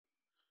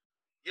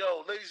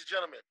Yo, ladies and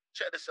gentlemen,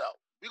 check this out.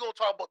 We're gonna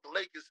talk about the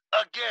Lakers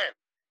again.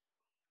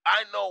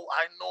 I know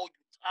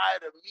you're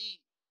tired of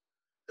me,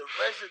 the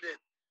resident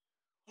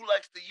who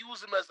likes to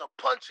use him as a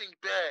punching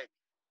bag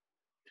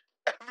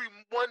every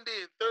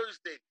Monday and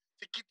Thursday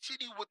to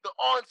continue with the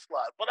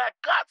onslaught. But I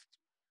got to.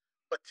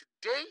 But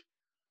today,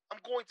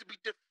 I'm going to be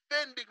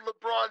defending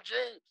LeBron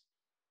James.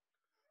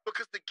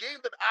 Because the game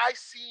that I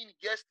seen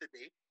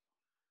yesterday,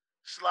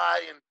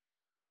 Sly and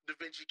Da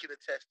Vinci can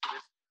attest to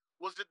this,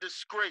 was a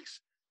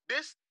disgrace.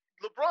 This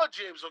LeBron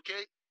James,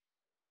 okay,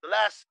 the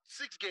last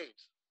 6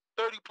 games,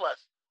 30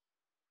 plus.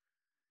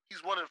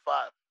 He's 1-5.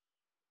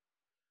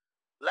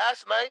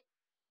 Last night,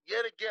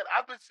 yet again,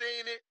 I've been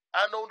saying it.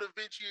 I know Da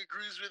Vinci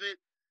agrees with it,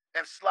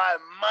 and Sly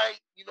might,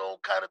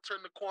 kind of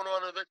turn the corner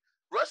on it.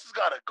 Russ has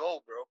got to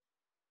go, bro.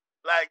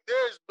 Like,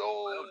 there's no.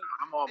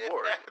 I'm on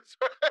board.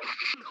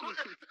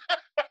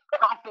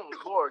 I'm on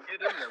board.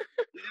 Get him there.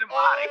 Get him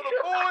out of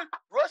here.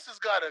 Russ has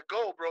got to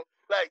go, bro.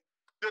 Like,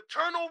 the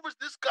turnovers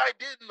this guy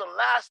did in the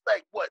last,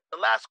 the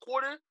last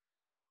quarter?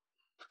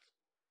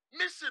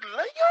 Missing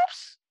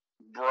layups?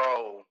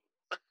 Bro.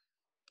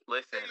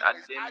 Listen,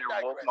 anyways,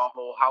 I woke my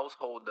whole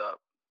household up.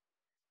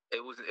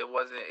 It wasn't,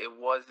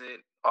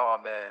 oh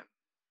man,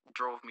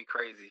 drove me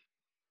crazy.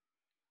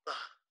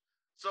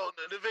 So,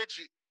 Da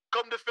Vinci,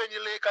 come defend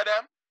your Laker,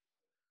 them.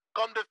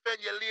 Come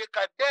defend your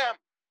Laker, them.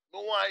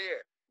 No one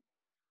here.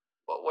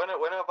 But when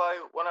have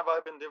I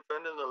been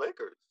defending the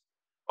Lakers?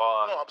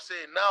 No, I'm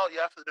saying now you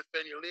have to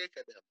defend your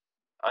Laker, them.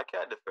 I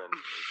can't defend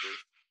the Lakers.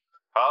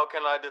 How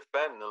can I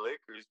defend the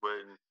Lakers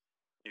when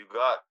you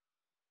got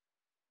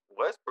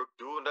Westbrook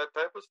doing that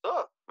type of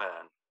stuff,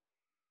 man?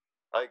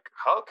 Like,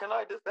 how can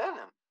I defend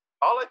him?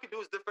 All I can do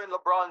is defend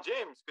LeBron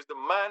James because the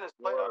man is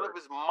playing out of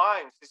his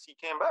mind since he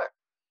came back.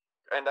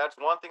 And that's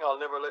one thing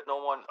I'll never let no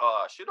one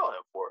shit on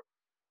him for.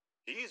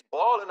 He's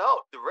balling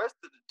out. The rest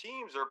of the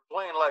teams are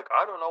playing like,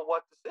 I don't know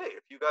what to say.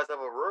 If you guys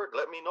have a word,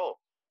 let me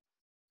know.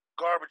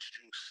 Garbage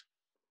juice.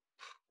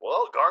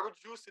 Well, garbage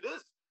juice it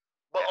is.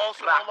 But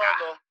also,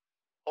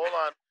 hold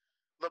on.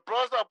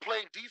 LeBron's not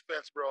playing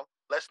defense, bro.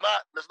 Let's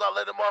not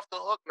let him off the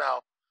hook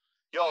now.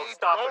 Yo,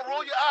 stop it. Don't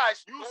roll your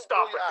eyes. You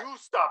stop it. You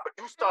stop it.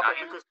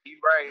 Because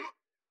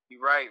you're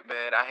right,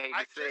 man. I hate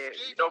to say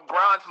it.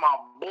 Bron's my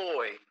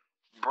boy.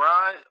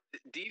 Bron,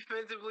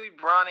 defensively,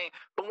 Bron ain't.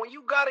 But when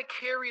you got to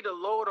carry the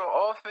load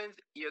on offense,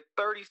 you're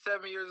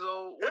 37 years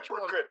old.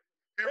 Hypocrite.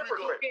 You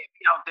can't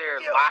be out there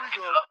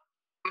locking up.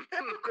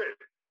 Hypocrite.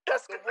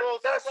 That's the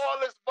world's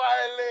smallest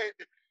violin.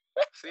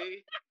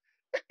 See?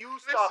 You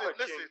stop it,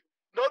 listen.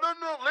 No,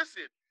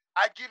 listen.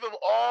 I give him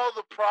all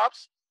the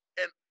props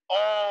and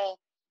all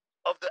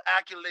of the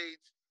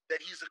accolades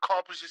that he's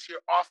accomplished here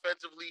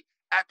offensively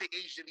at the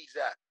age that he's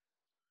at.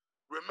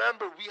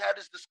 Remember, we had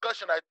this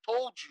discussion. I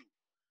told you.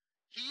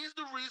 He's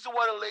the reason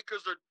why the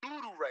Lakers are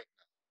doo-doo right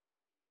now.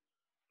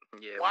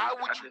 Yeah, why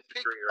would you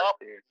pick up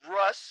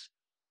Russ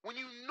when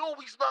you know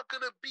he's not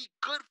going to be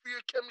good for your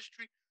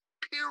chemistry,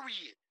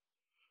 period?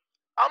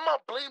 I'm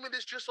not blaming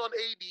this just on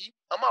AD.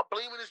 I'm not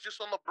blaming this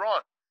just on LeBron.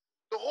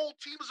 The whole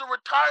team is a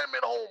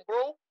retirement home,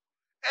 bro.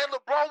 And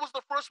LeBron was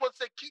the first one to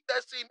say, keep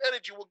that same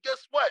energy. Well,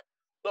 guess what?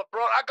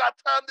 LeBron, I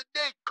got time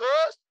today,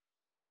 cuz.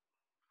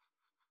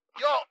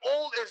 Y'all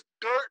old as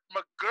dirt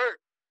McGirt.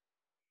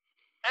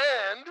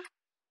 And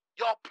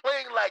y'all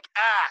playing like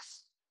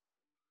ass.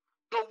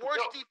 The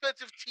worst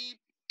defensive team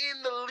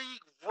in the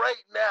league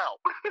right now.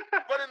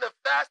 Running the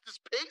fastest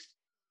pace.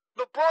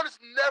 LeBron has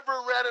never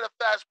ran at a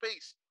fast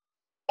pace.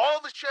 All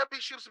of his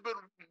championships have been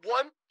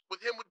won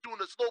with him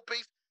doing a slow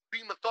pace,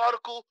 being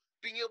methodical,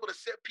 being able to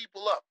set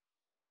people up.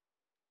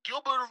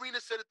 Gilbert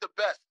Arenas said it the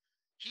best.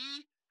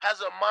 He has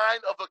a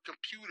mind of a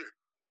computer.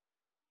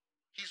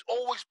 He's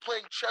always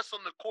playing chess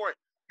on the court.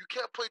 You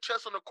can't play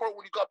chess on the court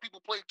when you got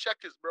people playing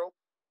checkers, bro.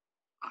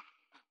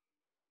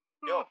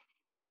 Yo.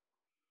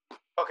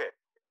 Okay.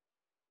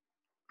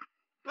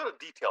 Little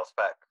details,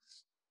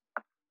 facts.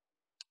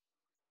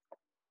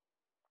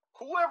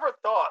 Whoever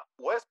thought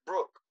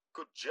Westbrook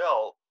could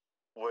gel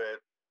with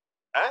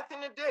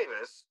Anthony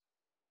Davis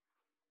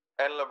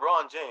and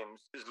LeBron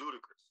James is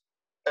ludicrous.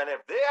 And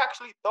if they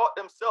actually thought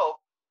themselves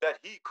that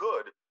he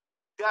could,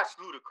 that's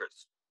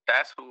ludicrous.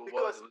 That's who it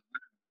was.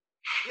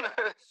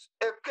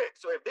 Okay,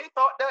 so if they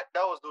thought that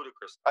was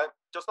ludicrous.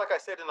 Just like I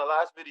said in the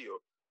last video,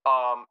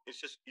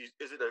 it's just,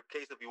 is it a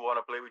case of you want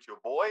to play with your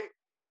boy?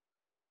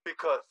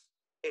 Because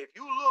if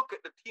you look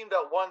at the team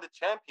that won the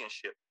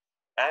championship,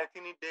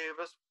 Anthony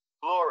Davis,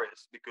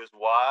 Flores, because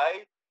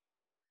why?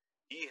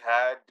 He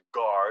had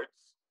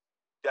guards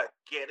that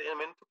get him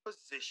into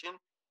position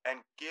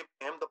and give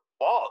him the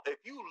ball. If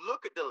you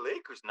look at the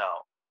Lakers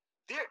now,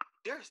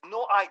 there's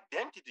no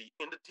identity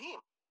in the team.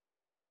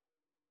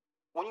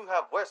 When you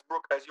have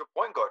Westbrook as your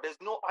point guard, there's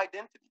no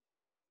identity.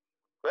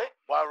 Right?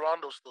 Why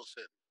Rondo's still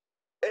sitting?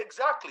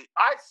 Exactly.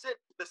 I said,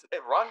 listen,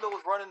 if Rondo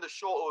was running the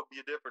show, it would be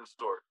a different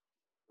story.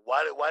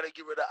 Why they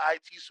get rid of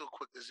IT so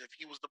quick as if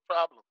he was the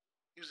problem?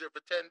 He was there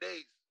for 10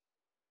 days.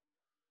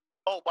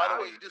 Oh, by the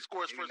way, he did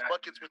score his first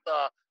buckets with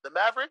the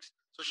Mavericks.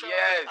 So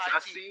yes, I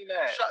seen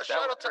that.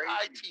 Shout out to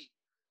IT.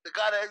 the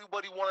guy that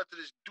everybody wanted to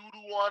just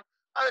doo-doo on.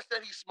 I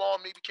understand he's small,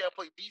 maybe can't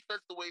play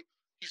defense the way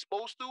he's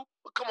supposed to,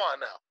 but come on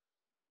now.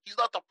 He's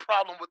not the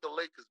problem with the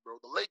Lakers, bro.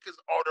 The Lakers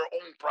are their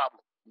own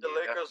problem. The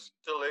Lakers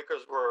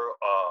were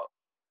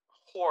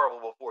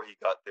horrible before he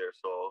got there.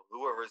 So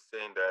whoever's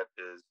saying that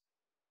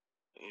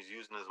he's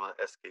using his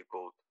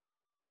scapegoat.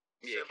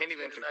 Yeah, can't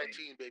even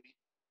 19, baby.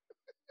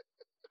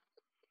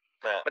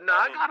 Man, but no,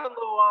 I got a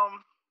little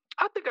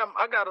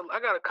I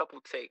got a couple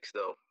takes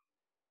though.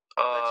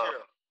 Let's hear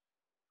 'em.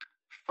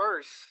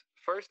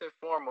 First and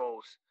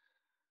foremost,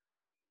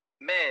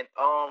 man,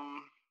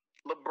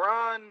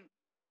 LeBron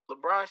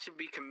should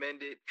be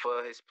commended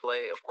for his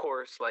play. Of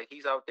course, like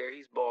he's out there,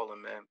 he's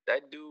balling, man.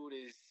 That dude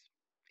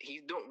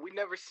we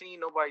never seen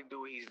nobody do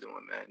what he's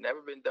doing, man.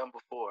 Never been done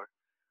before.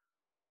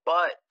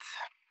 But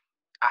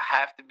I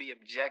have to be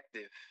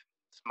objective.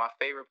 It's my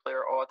favorite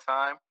player all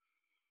time.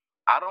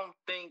 I don't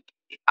think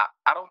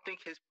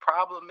his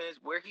problem is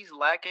where he's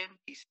lacking.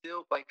 He's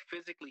still like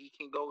physically he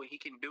can go, he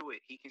can do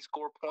it. He can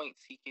score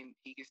points. He can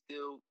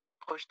still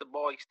push the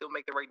ball. He can still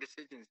make the right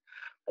decisions.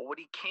 But what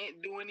he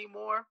can't do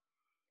anymore,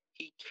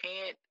 he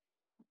can't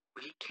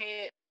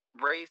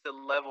raise the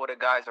level of the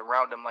guys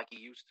around him like he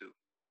used to.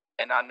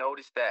 And I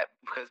noticed that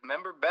because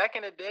remember back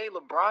in the day,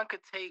 LeBron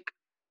could take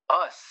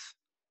us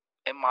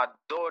and my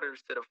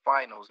daughters to the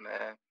finals,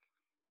 man.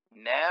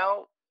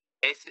 Now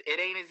it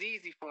ain't as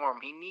easy for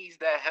him. He needs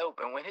that help,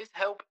 and when his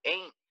help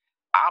ain't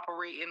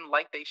operating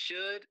like they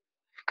should,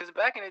 because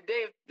back in the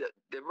day,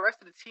 the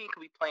rest of the team could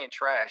be playing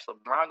trash.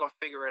 LeBron gonna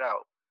figure it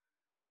out.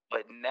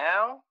 But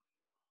now,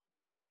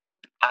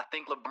 I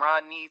think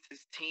LeBron needs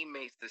his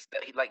teammates to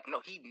step.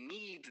 He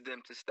needs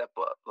them to step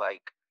up.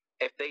 Like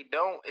if they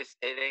don't, it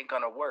ain't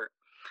gonna work.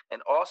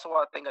 And also,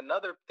 I think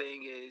another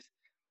thing is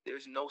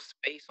there's no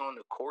space on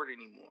the court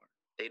anymore.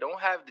 They don't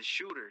have the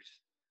shooters.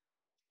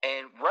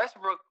 And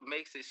Westbrook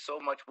makes it so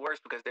much worse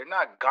because they're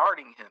not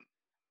guarding him.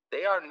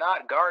 They are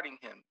not guarding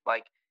him.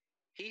 Like,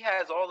 he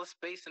has all the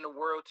space in the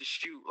world to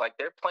shoot. Like,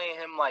 they're playing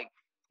him, like,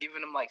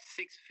 giving him, like,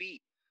 6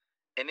 feet.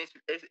 And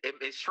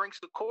it shrinks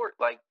the court.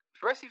 Like,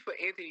 especially for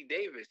Anthony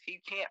Davis. He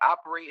can't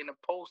operate in the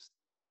post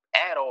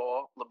at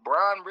all.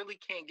 LeBron really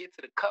can't get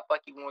to the cup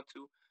like he wants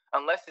to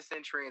unless it's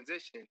in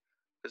transition.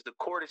 Because the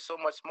court is so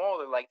much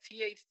smaller. Like,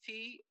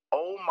 THT,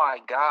 oh, my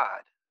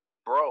God.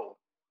 Bro.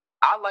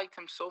 I liked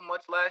him so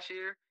much last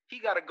year. He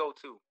got to go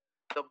too.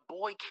 The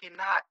boy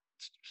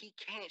he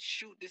can't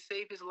shoot to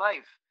save his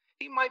life.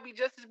 He might be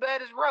just as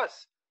bad as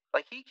Russ.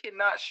 Like, he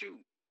cannot shoot.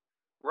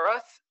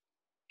 Russ,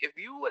 if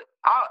you would,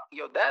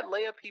 that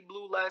layup he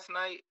blew last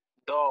night,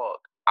 dog,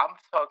 I'm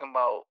talking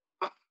about,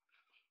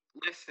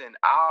 listen,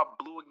 I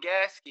blew a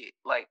gasket.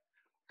 Like,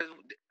 because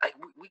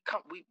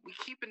we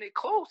keeping it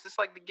close. It's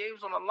like the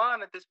game's on the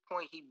line at this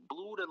point. He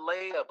blew the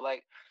layup.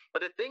 Like,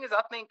 but the thing is,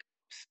 I think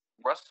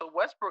Russell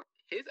Westbrook,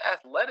 his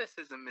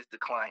athleticism is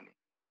declining.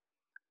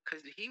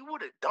 Because he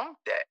would have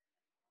dunked that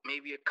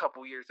maybe a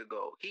couple years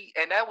ago.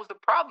 And that was the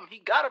problem. He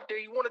got up there,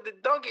 he wanted to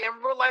dunk it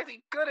and realized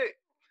he couldn't.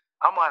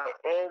 I'm like,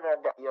 oh my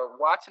God. Yo,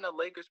 watching the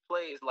Lakers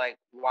play is like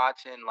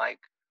watching, like,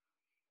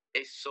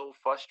 it's so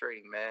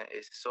frustrating, man.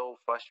 It's so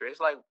frustrating.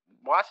 It's like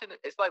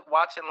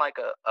watching like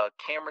a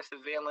camera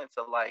surveillance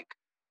of like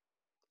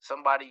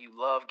somebody you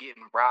love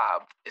getting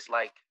robbed. It's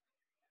like,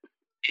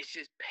 it's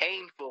just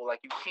painful. Like,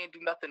 you can't do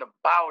nothing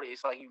about it.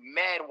 It's like you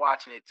mad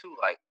watching it too.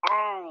 Like,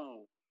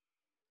 oh,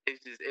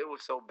 it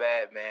was so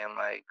bad, man.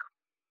 Like,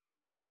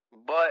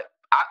 but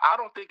I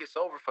don't think it's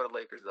over for the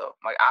Lakers though.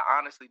 Like, I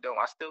honestly don't.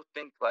 I still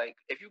think like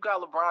if you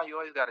got LeBron, you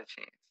always got a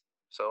chance.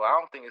 So I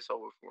don't think it's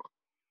over for him.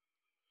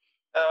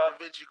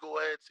 Vince, you go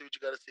ahead, see what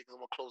you got to say, because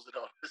I'm going to close it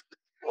out.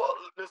 Well,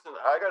 listen,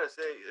 I got to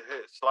say,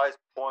 Sly's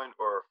point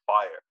or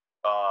fire.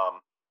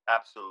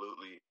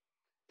 Absolutely.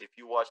 If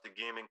you watch the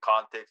game in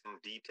context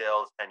and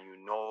details and you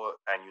know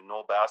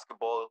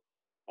basketball,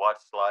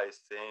 what Sly is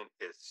saying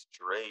is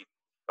straight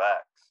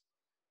facts.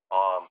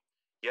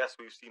 Yes,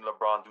 we've seen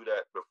LeBron do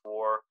that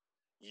before,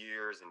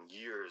 years and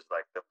years.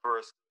 Like the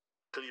first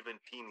Cleveland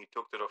team he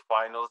took to the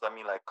finals. I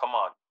mean, like, come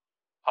on.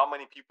 How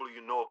many people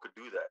you know could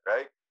do that,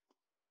 right?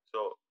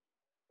 So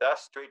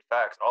that's straight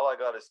facts. All I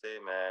gotta say,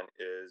 man,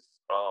 is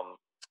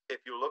if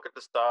you look at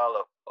the style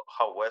of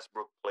how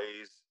Westbrook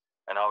plays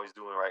and how he's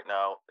doing right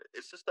now,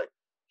 it's just like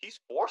he's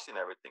forcing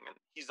everything, and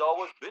he's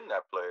always been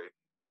that player.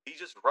 He's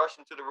just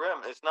rushing to the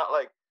rim. It's not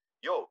like,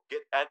 yo,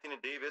 get Anthony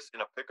Davis in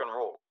a pick and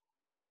roll.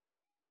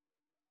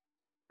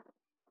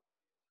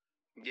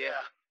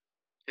 Yeah.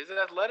 His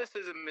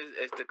athleticism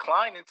is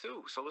declining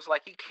too. So it's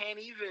like he can't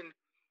even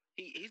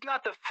he's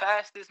not the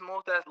fastest,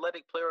 most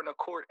athletic player on the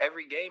court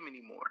every game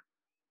anymore.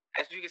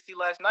 As you can see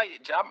last night,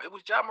 it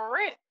was Ja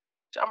Morant.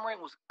 Ja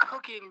Morant was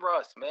cooking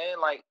Russ,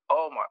 man. Like,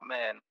 oh my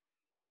man.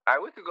 All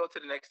right, we could go to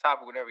the next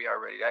topic whenever y'all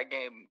ready. That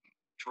game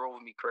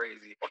drove me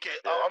crazy. Okay,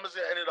 I'm just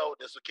gonna end it out with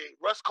this. Okay,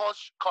 Russ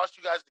cost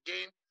you guys the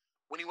game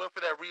when he went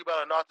for that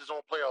rebound and knocked his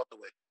own player out the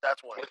way.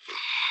 That's one.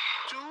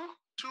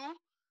 Two.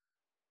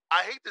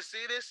 I hate to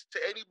say this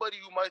to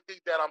anybody who might think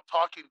that I'm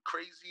talking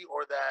crazy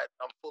or that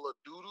I'm full of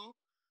doo-doo.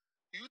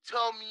 You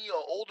tell me an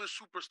older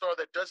superstar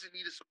that doesn't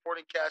need a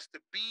supporting cast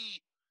to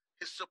be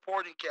his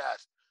supporting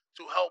cast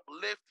to help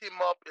lift him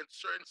up in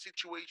certain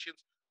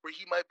situations where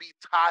he might be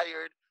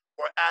tired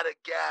or out of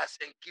gas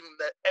and give him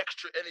that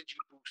extra energy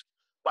boost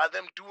by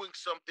them doing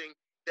something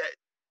that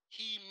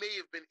he may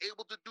have been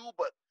able to do,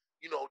 but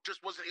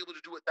just wasn't able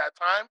to do at that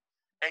time,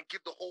 and give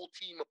the whole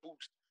team a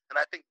boost. And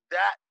I think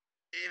that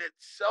in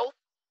itself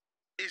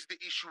is the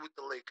issue with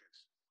the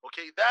Lakers.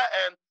 Okay, that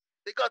and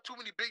they got too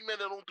many big men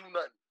that don't do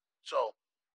nothing. So